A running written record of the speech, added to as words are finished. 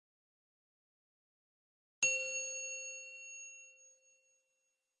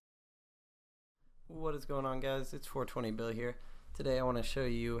What is going on, guys? It's 420 Bill here. Today I want to show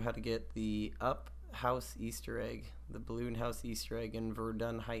you how to get the Up House Easter egg, the balloon house Easter egg in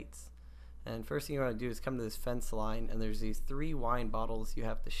Verdun Heights. And first thing you want to do is come to this fence line, and there's these 3 wine bottles you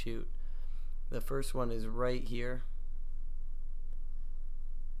have to shoot. The first one is right here,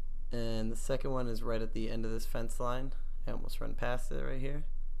 and the second one is right at the end of this fence line. I almost run past it right here.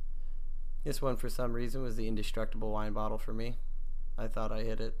 This one, for some reason, was the indestructible wine bottle for me. I thought I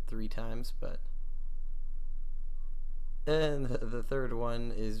hit it 3 times, but... And the third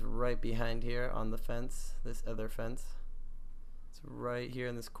one is right behind here on the fence, this other fence. It's right here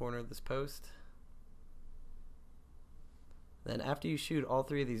in this corner of this post. Then after you shoot all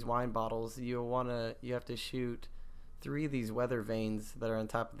 3 of these wine bottles, you have to shoot 3 of these weather vanes that are on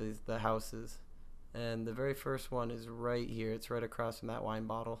top of the houses. And the very first one is right here. It's right across from that wine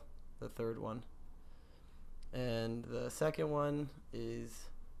bottle, the third one. And the second one is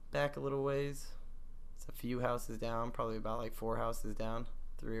back a little ways. It's a few houses down, probably about like 4 houses down,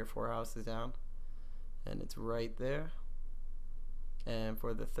 3 or 4 houses down, and it's right there. And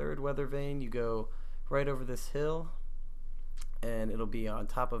for the third weather vane, you go right over this hill, and it'll be on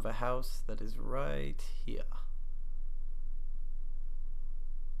top of a house that is right here.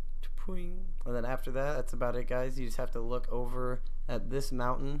 And then after that, that's about it, guys. You just have to look over at this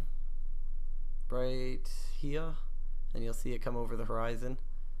mountain right here, and you'll see it come over the horizon.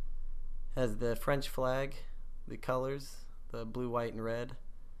 Has the French flag, the colors, the blue, white, and red.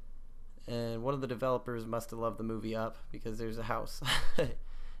 And one of the developers must have loved the movie Up, because there's a house. And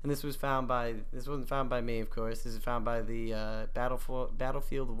this wasn't found by me, of course. This is found by the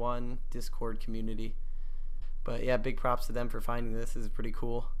Battlefield 1 Discord community. But yeah, big props to them for finding this. This is pretty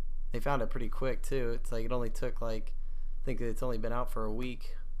cool. They found it pretty quick too. It's like it only took I think it's only been out for a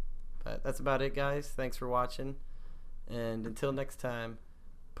week. But that's about it, guys. Thanks for watching, and until next time,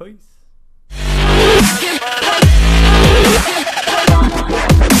 peace.